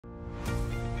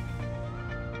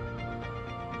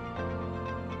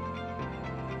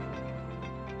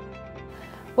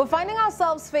We're finding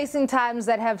ourselves facing times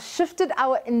that have shifted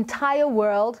our entire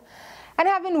world and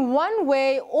have in one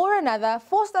way or another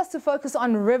forced us to focus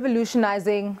on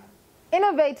revolutionizing,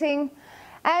 innovating,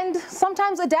 and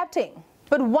sometimes adapting.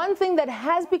 But one thing that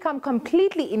has become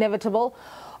completely inevitable,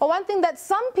 or one thing that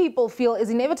some people feel is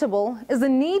inevitable, is the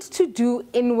need to do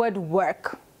inward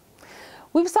work.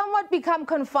 We've somewhat become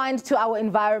confined to our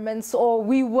environments, or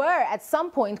we were at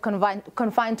some point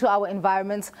confined to our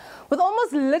environments with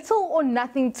almost little or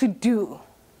nothing to do.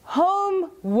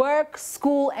 Home, work,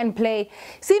 school, and play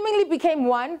seemingly became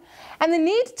one, and the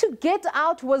need to get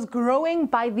out was growing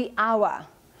by the hour.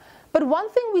 But one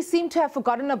thing we seem to have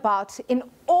forgotten about in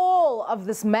all of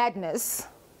this madness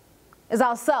is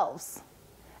ourselves,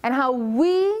 and how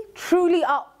we truly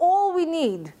are all we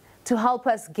need to help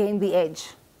us gain the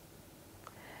edge.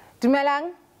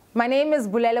 Dumelang, my name is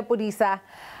Bolele Polisa.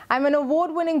 I'm an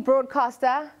award-winning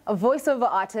broadcaster, a voiceover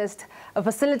artist, a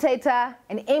facilitator,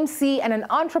 an MC, and an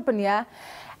entrepreneur.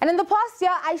 And in the past year,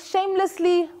 I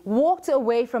shamelessly walked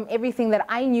away from everything that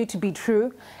I knew to be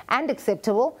true and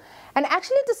acceptable, and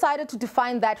actually decided to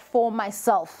define that for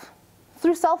myself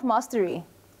through self-mastery,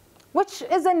 which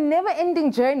is a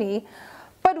never-ending journey,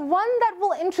 but one that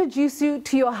will introduce you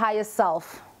to your higher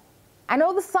self. I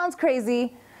know this sounds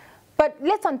crazy, but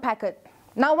let's unpack it.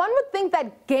 Now, one would think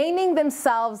that gaining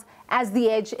themselves as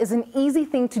the edge is an easy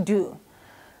thing to do.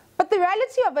 But the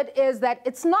reality of it is that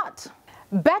it's not.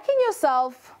 Backing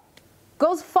yourself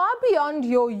goes far beyond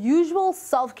your usual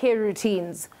self-care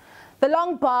routines. The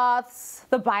long baths,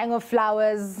 the buying of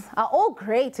flowers are all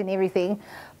great and everything,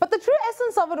 but the true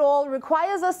essence of it all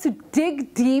requires us to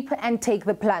dig deep and take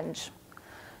the plunge.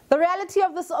 The reality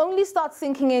of this only starts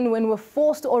sinking in when we're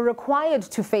forced or required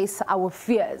to face our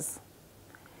fears.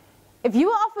 If you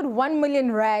were offered 1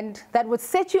 million rand that would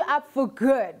set you up for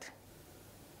good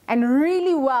and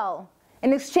really well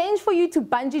in exchange for you to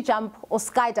bungee jump or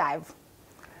skydive,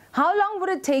 how long would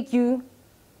it take you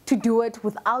to do it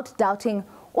without doubting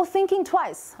or thinking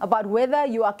twice about whether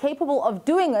you are capable of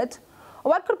doing it or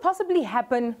what could possibly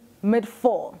happen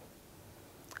mid-fall?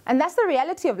 And that's the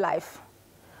reality of life.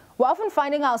 We're often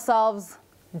finding ourselves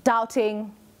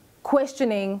doubting,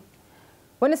 questioning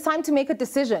when it's time to make a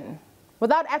decision,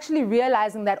 without actually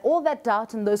realizing that all that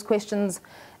doubt and those questions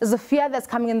is the fear that's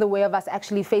coming in the way of us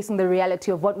actually facing the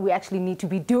reality of what we actually need to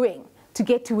be doing to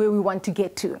get to where we want to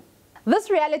get to. This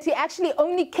reality actually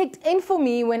only kicked in for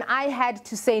me when I had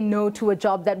to say no to a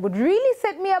job that would really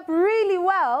set me up really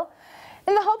well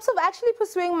in the hopes of actually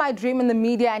pursuing my dream in the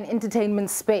media and entertainment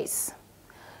space.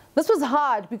 This was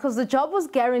hard because the job was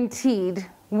guaranteed,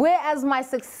 whereas my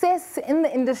success in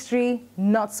the industry,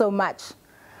 not so much.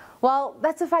 Well,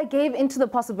 that's if I gave into the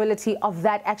possibility of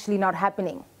that actually not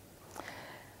happening.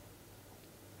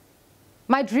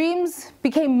 My dreams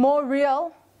became more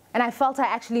real, and I felt I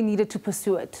actually needed to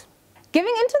pursue it.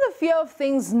 Giving into the fear of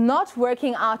things not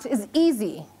working out is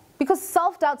easy because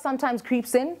self-doubt sometimes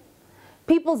creeps in.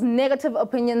 People's negative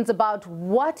opinions about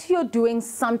what you're doing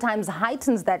sometimes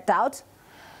heightens that doubt.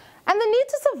 And the need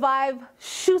to survive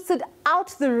shoots it out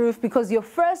the roof because your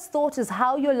first thought is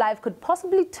how your life could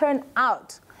possibly turn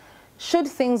out should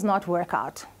things not work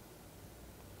out.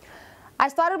 I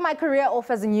started my career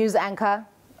off as a news anchor,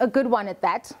 a good one at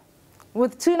that.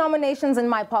 With 2 nominations in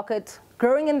my pocket,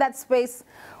 growing in that space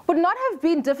would not have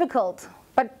been difficult,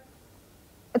 but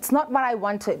it's not what I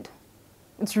wanted.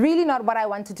 It's really not what I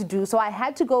wanted to do, so I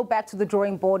had to go back to the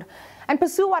drawing board and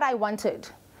pursue what I wanted,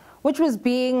 which was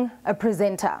being a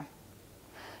presenter.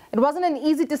 It wasn't an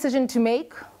easy decision to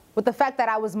make, with the fact that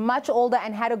I was much older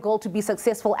and had a goal to be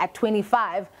successful at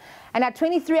 25, and at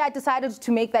 23 I decided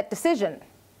to make that decision.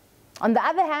 On the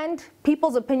other hand,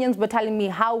 people's opinions were telling me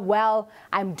how well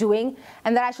I'm doing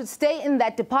and that I should stay in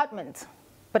that department,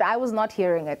 but I was not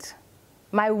hearing it.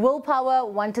 My willpower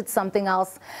wanted something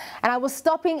else, and I was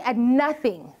stopping at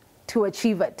nothing to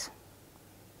achieve it.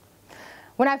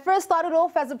 When I first started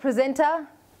off as a presenter,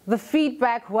 the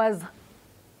feedback was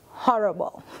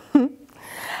horrible.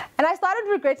 And I started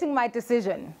regretting my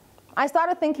decision. I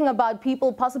started thinking about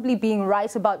people possibly being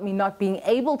right about me not being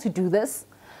able to do this.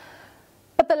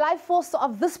 But the life force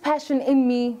of this passion in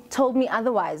me told me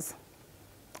otherwise.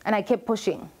 And I kept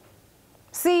pushing.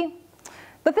 See,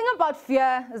 the thing about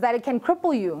fear is that it can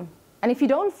cripple you. And if you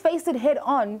don't face it head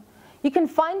on, you can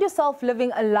find yourself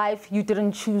living a life you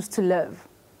didn't choose to live.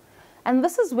 And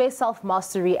this is where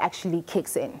self-mastery actually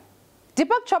kicks in.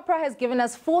 Deepak Chopra has given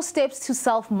us 4 steps to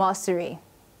self-mastery.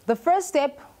 The first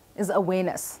step is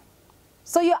awareness.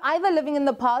 So you're either living in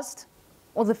the past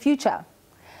or the future,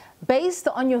 based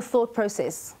on your thought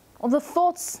process or the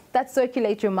thoughts that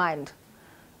circulate your mind.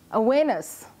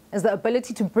 Awareness is the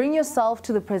ability to bring yourself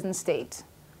to the present state,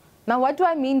 Now, what do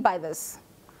I mean by this?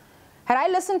 Had I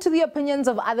listened to the opinions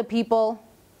of other people,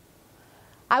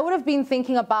 I would have been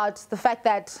thinking about the fact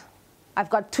that I've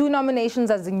got 2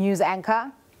 nominations as a news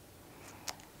anchor.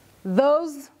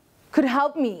 Those could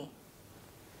help me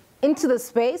into the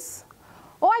space,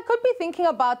 or I could be thinking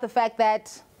about the fact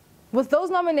that with those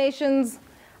nominations,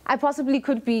 I possibly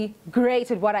could be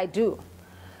great at what I do.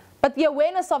 But the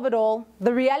awareness of it all,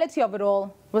 the reality of it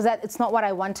all, was that it's not what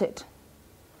I wanted.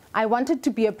 I wanted to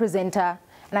be a presenter,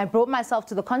 and I brought myself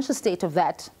to the conscious state of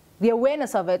that, the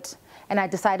awareness of it, and I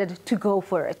decided to go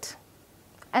for it.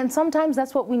 And sometimes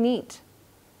that's what we need.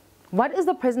 What is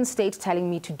the present state telling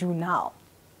me to do now?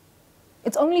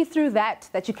 It's only through that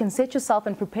that you can set yourself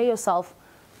and prepare yourself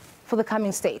for the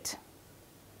coming state.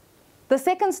 The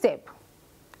second step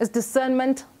is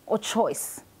discernment or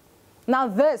choice. Now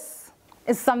this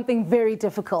is something very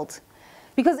difficult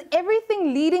because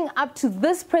everything leading up to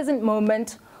this present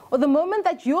moment or the moment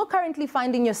that you're currently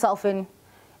finding yourself in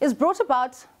is brought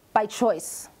about by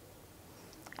choice.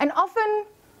 And often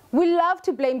we love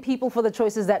to blame people for the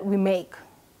choices that we make,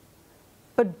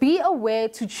 but be aware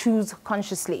to choose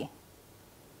consciously.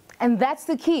 And that's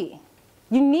the key.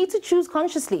 You need to choose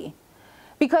consciously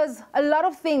because a lot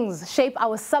of things shape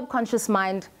our subconscious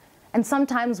mind, and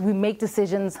sometimes we make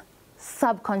decisions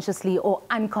subconsciously or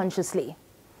unconsciously.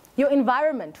 Your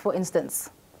environment, for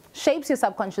instance, shapes your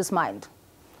subconscious mind.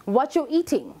 What you're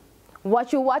eating,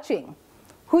 what you're watching,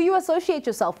 who you associate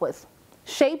yourself with,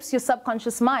 shapes your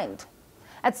subconscious mind.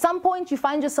 At some point, you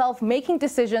find yourself making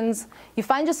decisions, you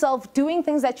find yourself doing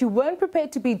things that you weren't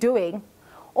prepared to be doing,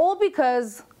 all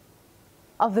because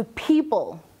of the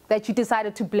people that you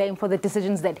decided to blame for the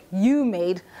decisions that you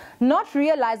made, not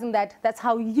realizing that that's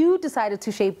how you decided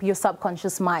to shape your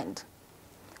subconscious mind.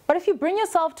 But if you bring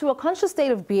yourself to a conscious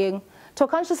state of being, to a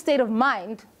conscious state of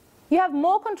mind, you have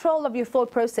more control of your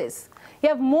thought process. You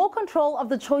have more control of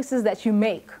the choices that you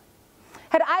make.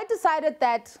 Had I decided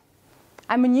that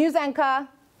I'm a news anchor,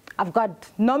 I've got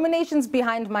nominations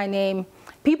behind my name,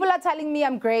 people are telling me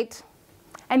I'm great,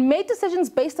 and made decisions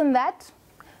based on that,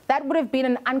 that would have been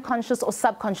an unconscious or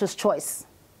subconscious choice.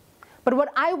 But what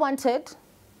I wanted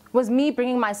was me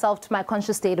bringing myself to my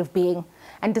conscious state of being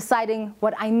and deciding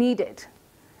what I needed.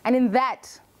 And in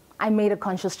that, I made a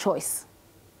conscious choice.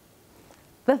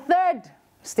 The third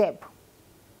step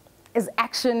is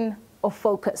action or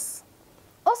focus.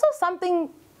 Also something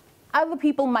other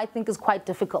people might think is quite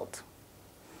difficult.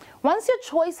 Once your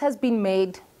choice has been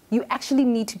made, you actually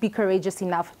need to be courageous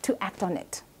enough to act on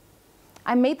it.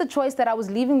 I made the choice that I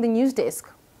was leaving the news desk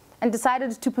and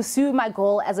decided to pursue my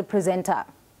goal as a presenter.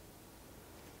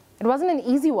 It wasn't an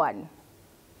easy one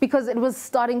because it was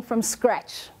starting from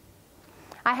scratch.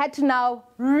 I had to now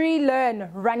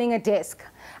relearn running a desk.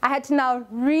 I had to now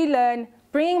relearn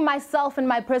bringing myself and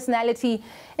my personality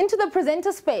into the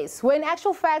presenter space, where in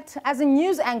actual fact, as a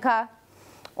news anchor,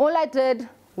 all I did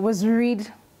was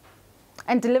read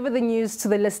and deliver the news to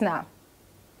the listener.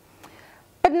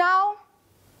 But now,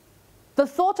 the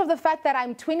thought of the fact that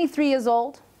I'm 23 years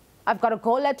old, I've got a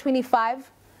goal at 25,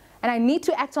 and I need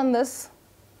to act on this,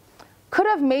 could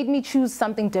have made me choose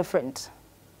something different.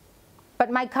 But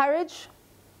my courage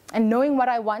and knowing what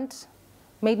I want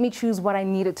made me choose what I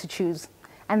needed to choose.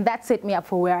 And that set me up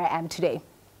for where I am today.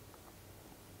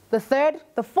 The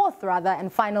fourth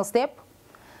and final step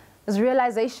is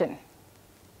realization.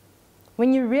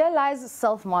 When you realize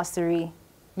self-mastery,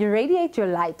 you radiate your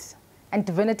light and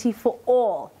divinity for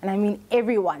all, and I mean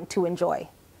everyone, to enjoy.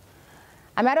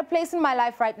 I'm at a place in my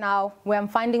life right now where I'm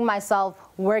finding myself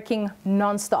working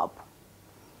non-stop.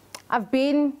 I've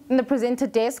been in the presenter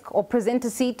desk or presenter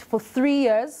seat for 3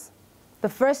 years. The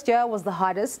first year was the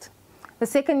hardest. The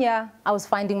second year, I was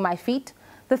finding my feet.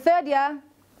 The third year,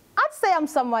 I'd say I'm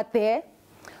somewhat there.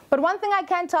 But one thing I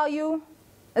can tell you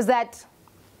is that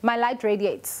my light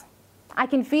radiates. I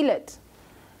can feel it.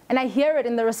 And I hear it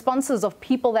in the responses of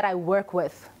people that I work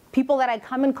with, people that I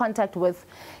come in contact with,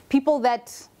 people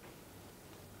that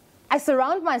I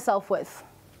surround myself with.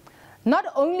 Not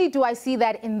only do I see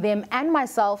that in them and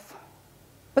myself,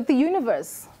 but the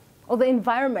universe or the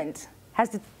environment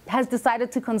has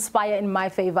decided to conspire in my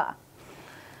favor.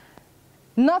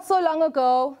 Not so long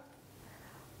ago,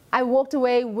 I walked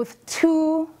away with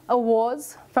 2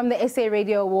 awards from the SA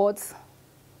Radio Awards,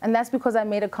 and that's because I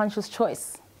made a conscious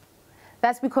choice.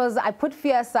 That's because I put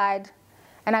fear aside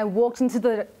and I walked into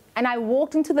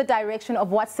the direction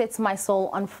of what sets my soul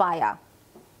on fire.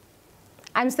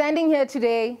 I'm standing here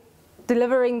today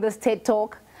delivering this TED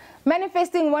Talk,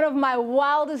 manifesting one of my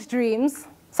wildest dreams,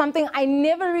 something I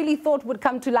never really thought would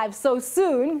come to life so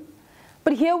soon,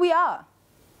 but here we are.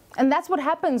 And that's what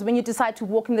happens when you decide to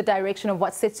walk in the direction of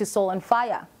what sets your soul on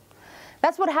fire.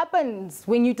 That's what happens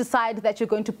when you decide that you're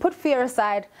going to put fear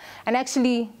aside and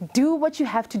actually do what you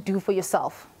have to do for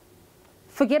yourself.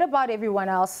 Forget about everyone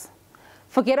else.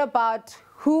 Forget about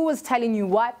who was telling you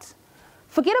what.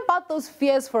 Forget about those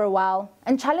fears for a while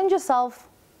and challenge yourself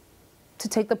to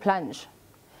take the plunge.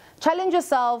 Challenge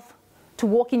yourself to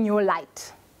walk in your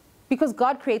light, because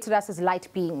God created us as light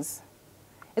beings.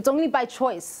 It's only by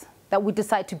choice that we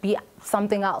decide to be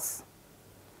something else.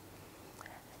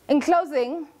 In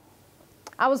closing,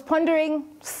 I was pondering,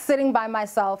 sitting by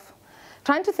myself,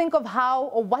 trying to think of how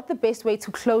or what the best way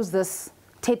to close this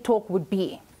TED Talk would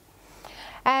be.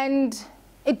 And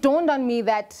it dawned on me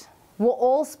that we're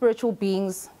all spiritual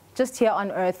beings just here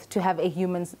on earth to have a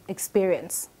human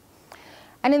experience.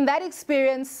 And in that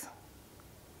experience,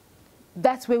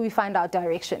 that's where we find our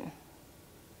direction.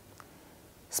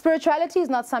 Spirituality is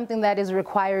not something that is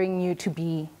requiring you to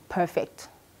be perfect.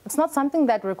 It's not something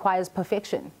that requires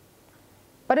perfection,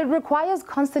 but it requires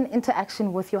constant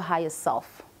interaction with your highest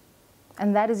self.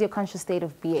 And that is your conscious state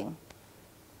of being.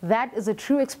 That is a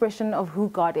true expression of who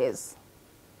God is.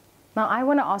 Now, I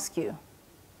want to ask you,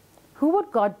 who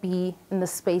would God be in the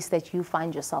space that you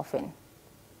find yourself in?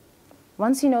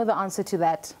 Once you know the answer to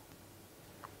that,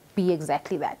 be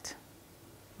exactly that.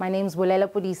 My name is Bolele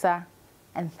Polisa,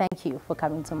 and thank you for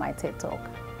coming to my TED Talk.